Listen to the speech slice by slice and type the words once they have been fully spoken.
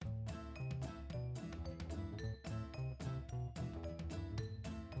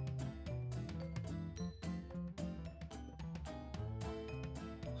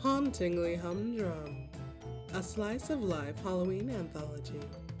Hauntingly Humdrum, a slice of life Halloween anthology.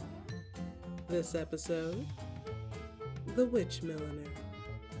 This episode, The Witch Milliner.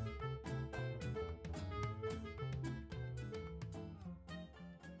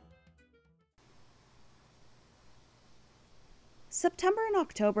 September and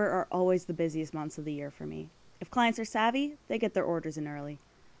October are always the busiest months of the year for me. If clients are savvy, they get their orders in early.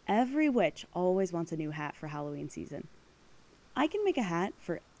 Every witch always wants a new hat for Halloween season. I can make a hat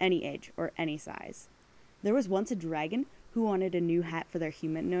for any age or any size. There was once a dragon who wanted a new hat for their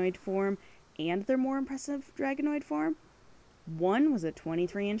humanoid form and their more impressive dragonoid form. One was a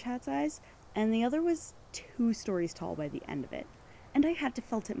 23-inch hat size, and the other was 2 stories tall by the end of it. And I had to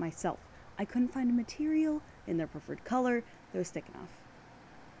felt it myself. I couldn't find a material in their preferred color that was thick enough.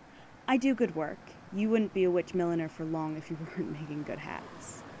 I do good work. You wouldn't be a witch milliner for long if you weren't making good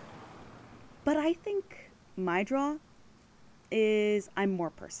hats. But I think my draw is I'm more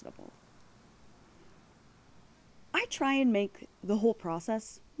personable. I try and make the whole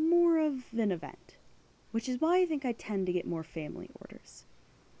process more of an event, which is why I think I tend to get more family orders.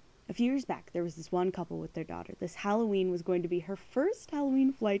 A few years back, there was this one couple with their daughter. This Halloween was going to be her first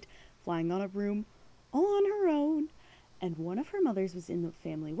Halloween flight, flying on a broom all on her own. And one of her mothers was in the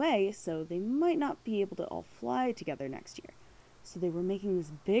family way, so they might not be able to all fly together next year. So they were making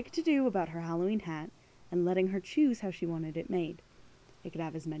this big to-do about her Halloween hat and letting her choose how she wanted it made. It could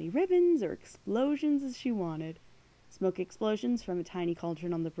have as many ribbons or explosions as she wanted. Smoke explosions from a tiny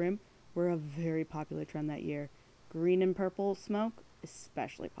cauldron on the brim were a very popular trend that year. Green and purple smoke,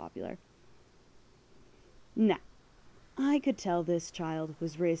 especially popular. Now, I could tell this child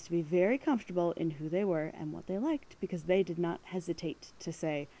was raised to be very comfortable in who they were and what they liked because they did not hesitate to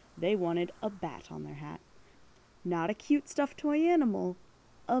say they wanted a bat on their hat. Not a cute stuffed toy animal,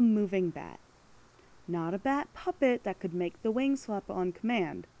 a moving bat. Not a bat puppet that could make the wings flap on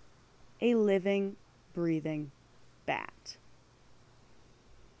command. A living, breathing bat.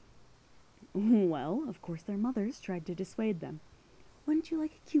 Well, of course their mothers tried to dissuade them. Wouldn't you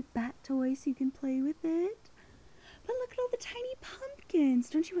like a cute bat toy so you can play with it? But look at all the tiny pumpkins.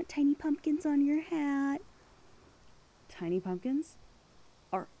 Don't you want tiny pumpkins on your hat? Tiny pumpkins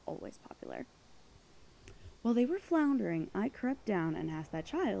are always popular. While they were floundering, I crept down and asked that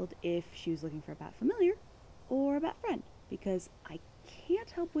child if she was looking for a bat familiar or a bat friend, because I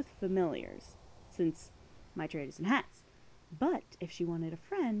can't help with familiars, since my trade is in hats. But if she wanted a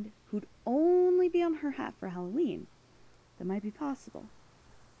friend who'd only be on her hat for Halloween, that might be possible.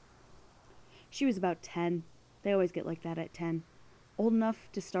 She was about 10. They always get like that at 10. Old enough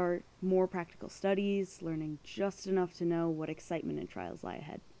to start more practical studies, learning just enough to know what excitement and trials lie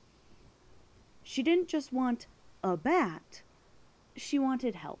ahead. She didn't just want a bat, she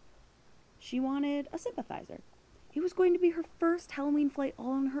wanted help. She wanted a sympathizer. It was going to be her first Halloween flight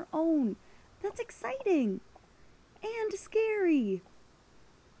all on her own. That's exciting and scary.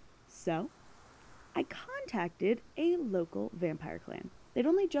 So, I contacted a local vampire clan. They'd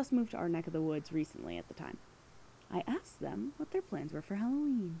only just moved to our neck of the woods recently at the time. I asked them what their plans were for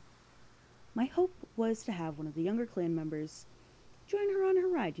Halloween. My hope was to have one of the younger clan members join her on her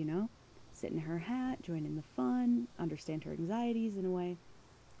ride, sit in her hat, join in the fun, understand her anxieties in a way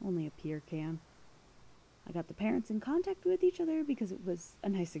only a peer can. I got the parents in contact with each other because it was a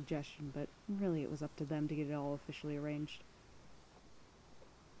nice suggestion, but really it was up to them to get it all officially arranged.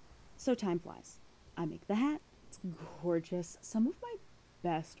 So time flies. I make the hat. It's gorgeous. Some of my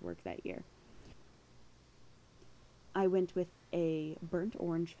best work that year. I went with a burnt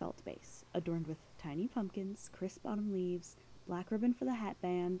orange felt base, adorned with tiny pumpkins, crisp autumn leaves, black ribbon for the hat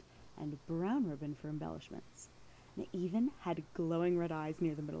band, and brown ribbon for embellishments. And it even had glowing red eyes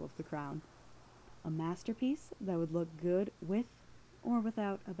near the middle of the crown. A masterpiece that would look good with or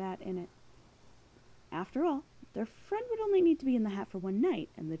without a bat in it. After all, their friend would only need to be in the hat for one night,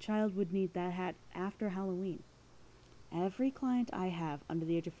 and the child would need that hat after Halloween. Every client I have under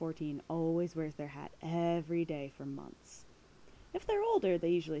the age of 14 always wears their hat every day for months. If they're older, they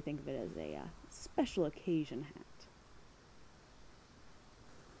usually think of it as a special occasion hat.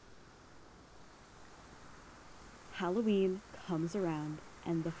 Halloween comes around,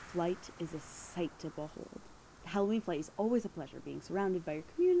 and the flight is a sight to behold. The Halloween flight is always a pleasure, being surrounded by your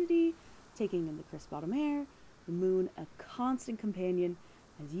community, taking in the crisp autumn air, the moon a constant companion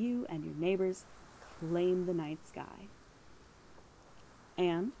as you and your neighbors claim the night sky.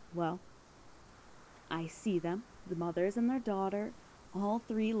 And, well, I see them, the mothers and their daughter, all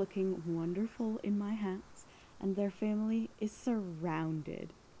 3 looking wonderful in my hats, and their family is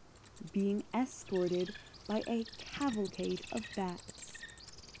surrounded, being escorted by a cavalcade of bats.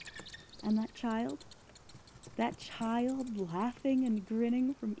 And that child? That child laughing and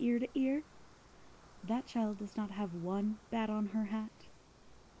grinning from ear to ear, that child does not have one bat on her hat.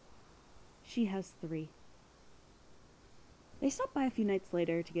 She has 3. They stopped by a few nights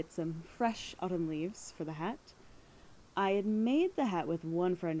later to get some fresh autumn leaves for the hat. I had made the hat with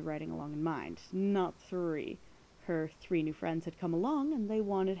one friend riding along in mind, not 3. Her 3 new friends had come along and they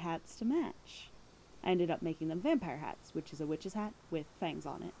wanted hats to match. I ended up making them vampire hats, which is a witch's hat with fangs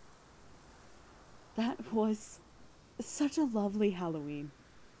on it. That was such a lovely Halloween.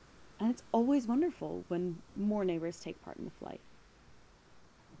 And it's always wonderful when more neighbors take part in the flight.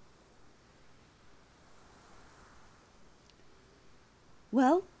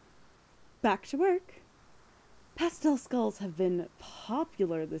 Well, back to work. Pastel skulls have been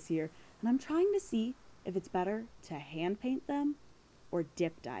popular this year, and I'm trying to see if it's better to hand paint them or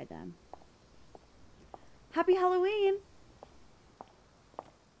dip dye them. Happy Halloween!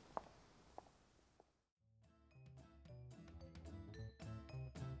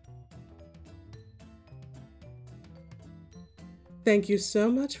 Thank you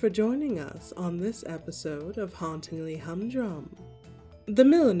so much for joining us on this episode of Hauntingly Humdrum. The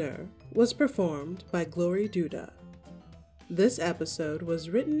Milliner was performed by Glory Duda. This episode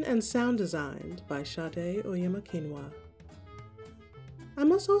was written and sound designed by Sade Oyemakinwa. I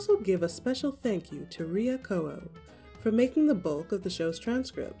must also give a special thank you to Ria Koo for making the bulk of the show's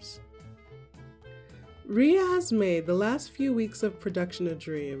transcripts. Ria has made the last few weeks of production a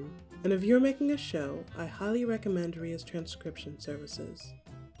dream, and if you're making a show, I highly recommend Ria's transcription services.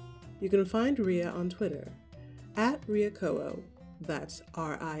 You can find Ria on Twitter, @RiaKooh. That's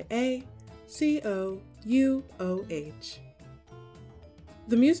RiaCooh.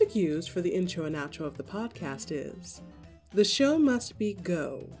 The music used for the intro and outro of the podcast is The Show Must Be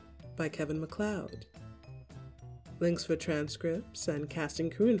Go by Kevin MacLeod. Links for transcripts and casting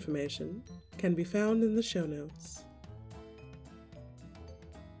crew information can be found in the show notes.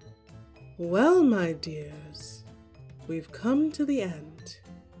 Well, my dears, we've come to the end.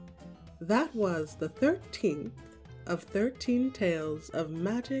 That was the 13th of 13 Tales of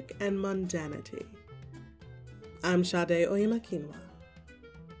Magic and Mundanity. I'm Sade Oyemakinwa,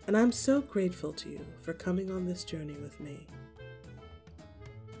 and I'm so grateful to you for coming on this journey with me.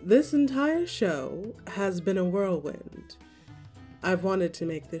 This entire show has been a whirlwind. I've wanted to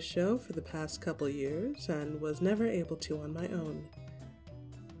make this show for the past couple years and was never able to on my own.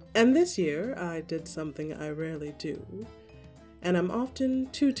 And this year, I did something I rarely do, and I'm often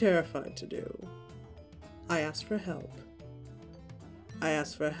too terrified to do. I asked for help.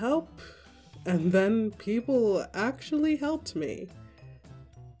 And then people actually helped me.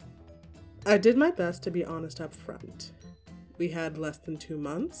 I did my best to be honest up front. We had less than 2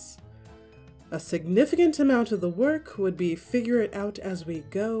 months. A significant amount of the work would be figure it out as we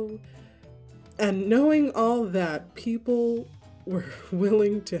go, and knowing all that, people were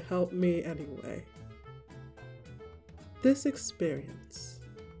willing to help me anyway. This experience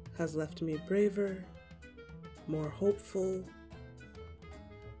has left me braver, more hopeful,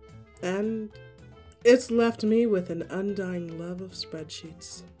 and it's left me with an undying love of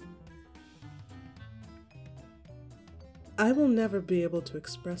spreadsheets. I will never be able to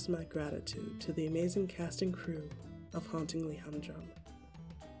express my gratitude to the amazing cast and crew of Hauntingly Humdrum.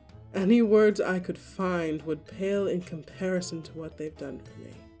 Any words I could find would pale in comparison to what they've done for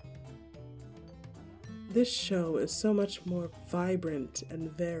me. This show is so much more vibrant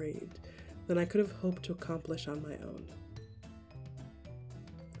and varied than I could have hoped to accomplish on my own.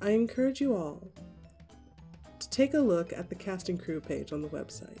 I encourage you all to take a look at the cast and crew page on the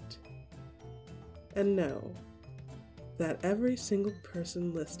website and know that every single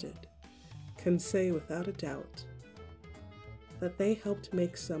person listed can say without a doubt that they helped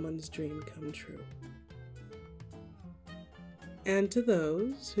make someone's dream come true. And to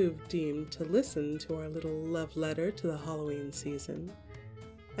those who've deemed to listen to our little love letter to the Halloween season,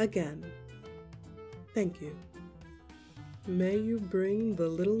 again, thank you. May you bring the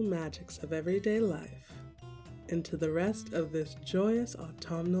little magics of everyday life into the rest of this joyous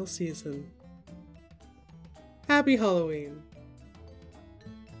autumnal season. Happy Halloween!